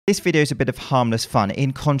This video is a bit of harmless fun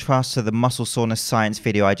in contrast to the muscle soreness science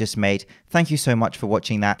video I just made. Thank you so much for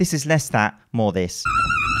watching that. This is less that, more this.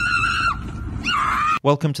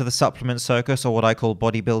 Welcome to the Supplement Circus, or what I call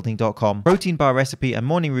bodybuilding.com. Protein bar recipe and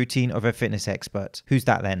morning routine of a fitness expert. Who's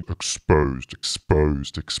that then? Exposed,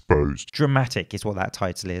 exposed, exposed. Dramatic is what that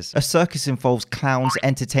title is. A circus involves clowns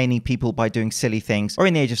entertaining people by doing silly things, or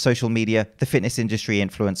in the age of social media, the fitness industry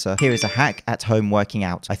influencer. Here is a hack at home working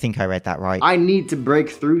out. I think I read that right. I need to break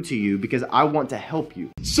through to you because I want to help you.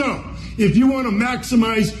 So, if you want to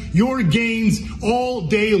maximize your gains all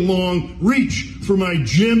day long, reach for my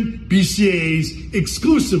gym BCAAs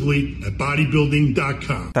exclusively at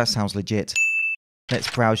bodybuilding.com. That sounds legit. Let's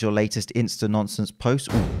browse your latest Insta nonsense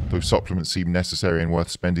post. Ooh. Those supplements seem necessary and worth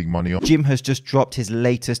spending money on. Jim has just dropped his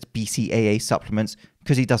latest BCAA supplements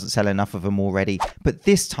because he doesn't sell enough of them already. But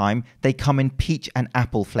this time, they come in peach and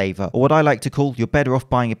apple flavor, or what I like to call, you're better off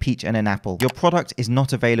buying a peach and an apple. Your product is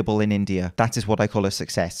not available in India. That is what I call a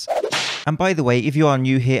success. And by the way, if you are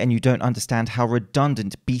new here and you don't understand how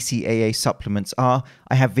redundant BCAA supplements are,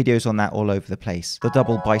 I have videos on that all over the place. The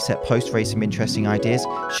double bicep post raised some interesting ideas.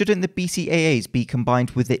 Shouldn't the BCAAs be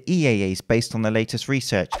combined with the EAAs based on the latest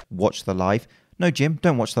research? Watch the live. No, Jim,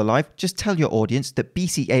 don't watch the live. Just tell your audience that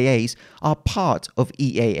BCAAs are part of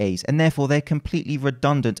EAAs and therefore they're completely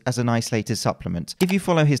redundant as an isolated supplement. If you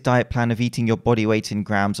follow his diet plan of eating your body weight in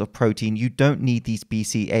grams of protein, you don't need these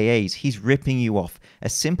BCAAs. He's ripping you off. A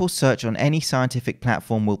simple search on any scientific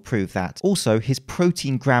platform will prove that. Also, his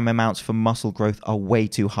protein gram amounts for muscle growth are way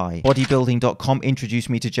too high. Bodybuilding.com introduced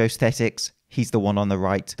me to Joe Aesthetics. He's the one on the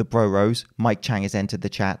right, the bro rose. Mike Chang has entered the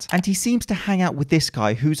chat. And he seems to hang out with this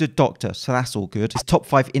guy who's a doctor, so that's all good. His top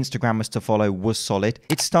 5 Instagrammers to follow was solid.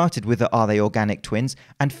 It started with the Are They Organic twins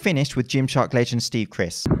and finished with Gymshark legend Steve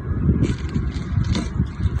Chris.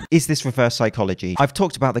 Is this reverse psychology? I've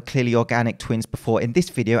talked about the clearly organic twins before in this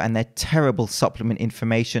video and their terrible supplement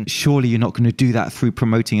information. Surely you're not going to do that through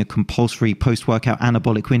promoting a compulsory post-workout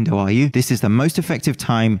anabolic window, are you? This is the most effective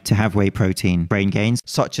time to have whey protein. Brain gains,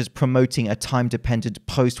 such as promoting a time-dependent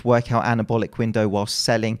post-workout anabolic window while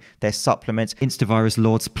selling their supplements. Instavirus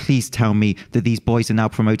lords, please tell me that these boys are now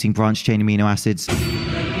promoting branched-chain amino acids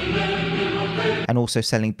and also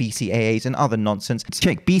selling BCAAs and other nonsense.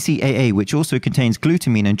 Check BCAA, which also contains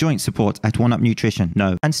glutamine and joint support at 1UP Nutrition.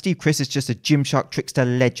 No. And Steve Chris is just a Gymshark trickster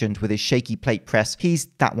legend with his shaky plate press. He's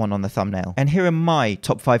that one on the thumbnail. And here are my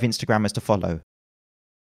top 5 Instagrammers to follow.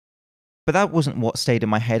 But that wasn't what stayed in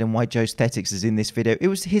my head and why Joe Aesthetics is in this video. It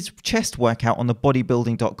was his chest workout on the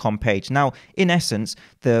bodybuilding.com page. Now, in essence,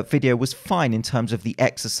 the video was fine in terms of the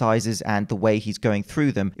exercises and the way he's going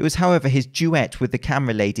through them. It was, however, his duet with the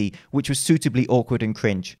camera lady, which was suitably awkward and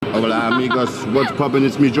cringe. Hola amigos, what's poppin',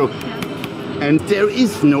 it's me Joe. And there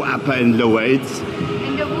is no upper and lower, it's...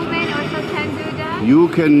 And the woman also can do that? You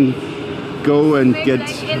can go and get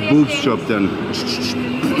boobs chopped done.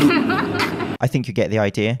 I think you get the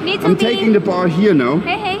idea. I'm taking the bar here now.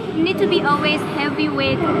 Hey, need to be always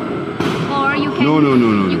heavyweight. Or you can... No.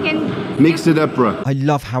 You can... Mix it up, bruh. I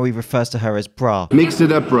love how he refers to her as bra. Mix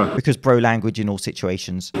it up, bruh. Because bro language in all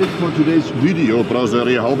situations. That's for today's video, brother.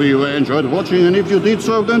 I hope you enjoyed watching, and if you did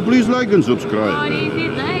so, then please like and subscribe.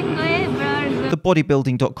 The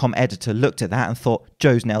bodybuilding.com editor looked at that and thought,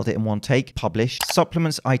 Joe's nailed it in one take. Published.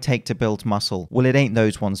 Supplements I take to build muscle. Well, it ain't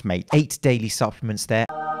those ones, mate. 8 daily supplements there.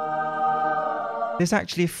 There's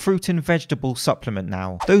actually a fruit and vegetable supplement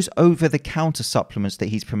now. Those over-the-counter supplements that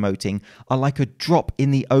he's promoting are like a drop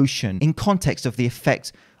in the ocean in context of the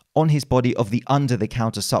effect on his body of the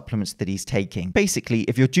under-the-counter supplements that he's taking. Basically,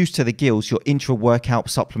 if you're juiced to the gills, your intra-workout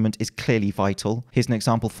supplement is clearly vital. Here's an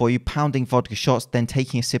example for you. Pounding vodka shots, then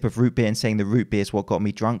taking a sip of root beer and saying the root beer is what got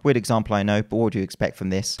me drunk. Weird example, I know, but what do you expect from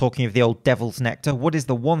this? Talking of the old devil's nectar, what is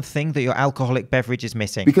the one thing that your alcoholic beverage is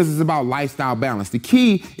missing? Because it's about lifestyle balance. The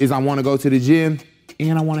key is I want to go to the gym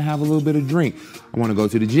and I want to have a little bit of drink. I want to go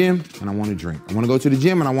to the gym and I want to drink. I want to go to the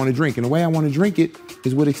gym and I want to drink. And the way I want to drink it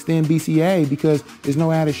is with Extend BCA because there's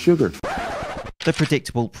no added sugar. The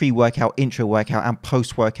predictable pre-workout, intra-workout and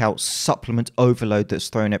post-workout supplement overload that's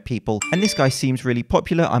thrown at people. And this guy seems really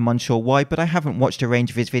popular. I'm unsure why, but I haven't watched a range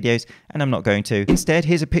of his videos and I'm not going to. Instead,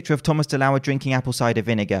 here's a picture of Thomas Lauer drinking apple cider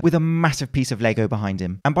vinegar with a massive piece of Lego behind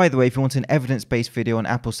him. And by the way, if you want an evidence-based video on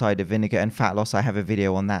apple cider vinegar and fat loss, I have a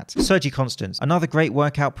video on that. Sergi Constance, another great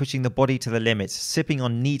workout pushing the body to the limits, sipping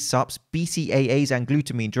on need sups, BCAAs and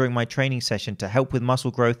glutamine during my training session to help with muscle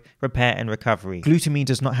growth, repair and recovery. Glutamine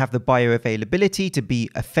does not have the bioavailability to be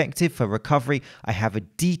effective for recovery. I have a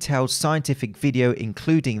detailed scientific video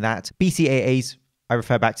including that. BCAAs, I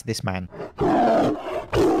refer back to this man.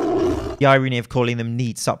 The irony of calling them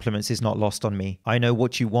need supplements is not lost on me. I know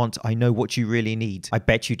what you want. I know what you really need. I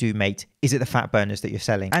bet you do, mate. Is it the fat burners that you're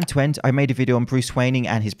selling? And to end, I made a video on Bruce Wayning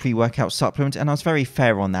and his pre-workout supplement, and I was very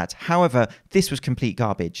fair on that. However, this was complete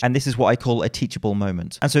garbage, and this is what I call a teachable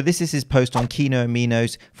moment. And so this is his post on Keto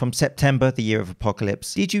Aminos from September, the year of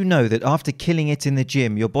apocalypse. Did you know that after killing it in the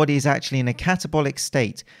gym, your body is actually in a catabolic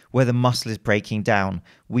state where the muscle is breaking down?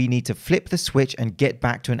 We need to flip the switch and get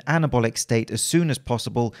back to an anabolic state as soon as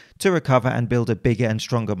possible to recover and build a bigger and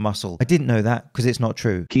stronger muscle. I didn't know that because it's not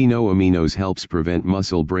true. Keto Aminos helps prevent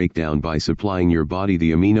muscle breakdown by supplying your body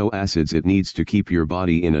the amino acids it needs to keep your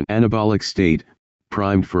body in an anabolic state,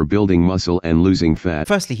 primed for building muscle and losing fat.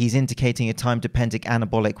 Firstly, he's indicating a time-dependent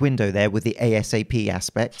anabolic window there with the ASAP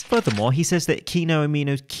aspect. Furthermore, he says that Keto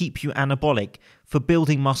Aminos keep you anabolic for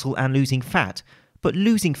building muscle and losing fat. But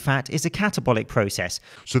losing fat is a catabolic process.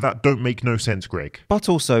 So that don't make no sense, Greg. But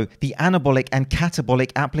also, the anabolic and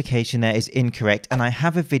catabolic application there is incorrect, and I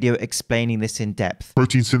have a video explaining this in depth.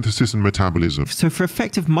 Protein synthesis and metabolism. So for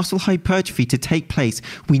effective muscle hypertrophy to take place,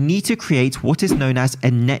 we need to create what is known as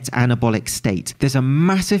a net anabolic state. There's a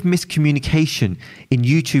massive miscommunication in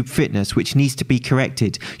YouTube fitness which needs to be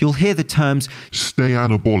corrected. You'll hear the terms, stay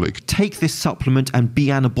anabolic, take this supplement and be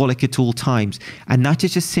anabolic at all times, and that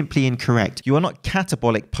is just simply incorrect. You are not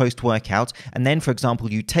catabolic post-workout, and then, for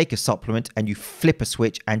example, you take a supplement and you flip a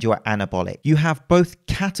switch and you are anabolic. You have both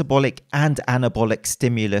catabolic and anabolic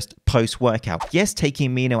stimulus post-workout. Yes,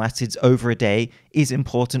 taking amino acids over a day is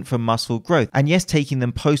important for muscle growth, and yes, taking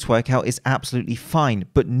them post-workout is absolutely fine,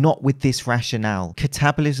 but not with this rationale.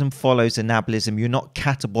 Catabolism follows anabolism. You're not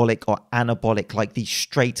catabolic or anabolic like these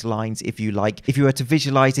straight lines, if you like. If you were to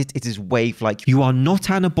visualize it, it is wave-like. You are not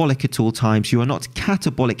anabolic at all times. You are not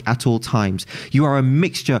catabolic at all times. You are a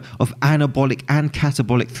mixture of anabolic and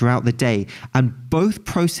catabolic throughout the day, and both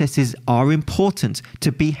processes are important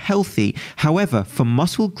to be healthy. However, for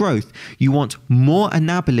muscle growth, you want more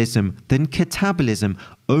anabolism than catabolism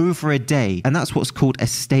over a day, and that's what's called a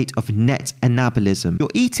state of net anabolism. Your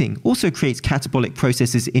eating also creates catabolic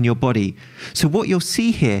processes in your body. So what you'll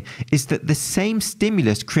see here is that the same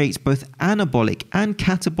stimulus creates both anabolic and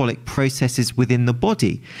catabolic processes within the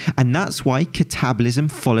body, and that's why catabolism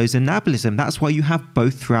follows anabolism. That's why you have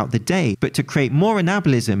both throughout the day. But to create more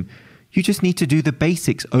anabolism, you just need to do the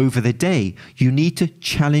basics over the day. You need to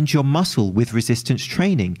challenge your muscle with resistance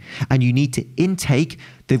training, and you need to intake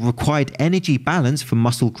the required energy balance for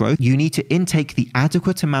muscle growth. You need to intake the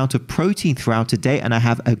adequate amount of protein throughout a day, and I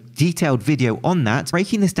have a detailed video on that,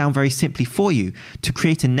 breaking this down very simply for you to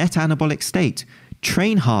create a net anabolic state.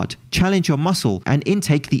 Train hard, challenge your muscle, and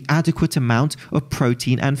intake the adequate amount of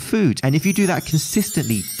protein and food. And if you do that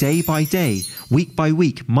consistently, day by day, week by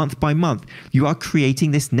week, month by month, you are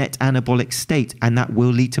creating this net anabolic state, and that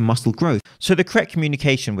will lead to muscle growth. So the correct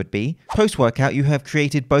communication would be, post-workout, you have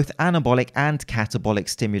created both anabolic and catabolic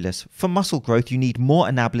stimulus. For muscle growth, you need more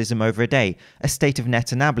anabolism over a day, a state of net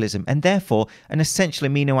anabolism, and therefore, an essential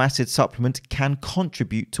amino acid supplement can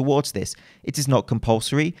contribute towards this. It is not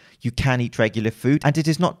compulsory. You can eat regular food, and it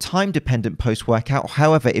is not time-dependent post-workout.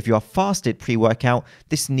 However, if you are fasted pre-workout,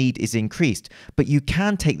 this need is increased. But you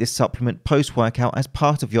can take this supplement post-workout as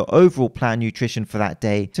part of your overall planned nutrition for that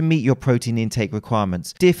day to meet your protein intake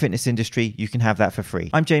requirements. Dear fitness industry, you can have that for free.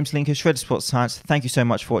 I'm James Linker, Shredder Sports Science. Thank you so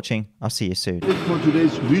much for watching. I'll see you soon. That's it for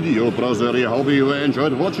today's video, brother. I hope you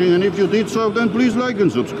enjoyed watching, and if you did so, then please like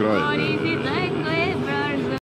and subscribe. Or if you'd like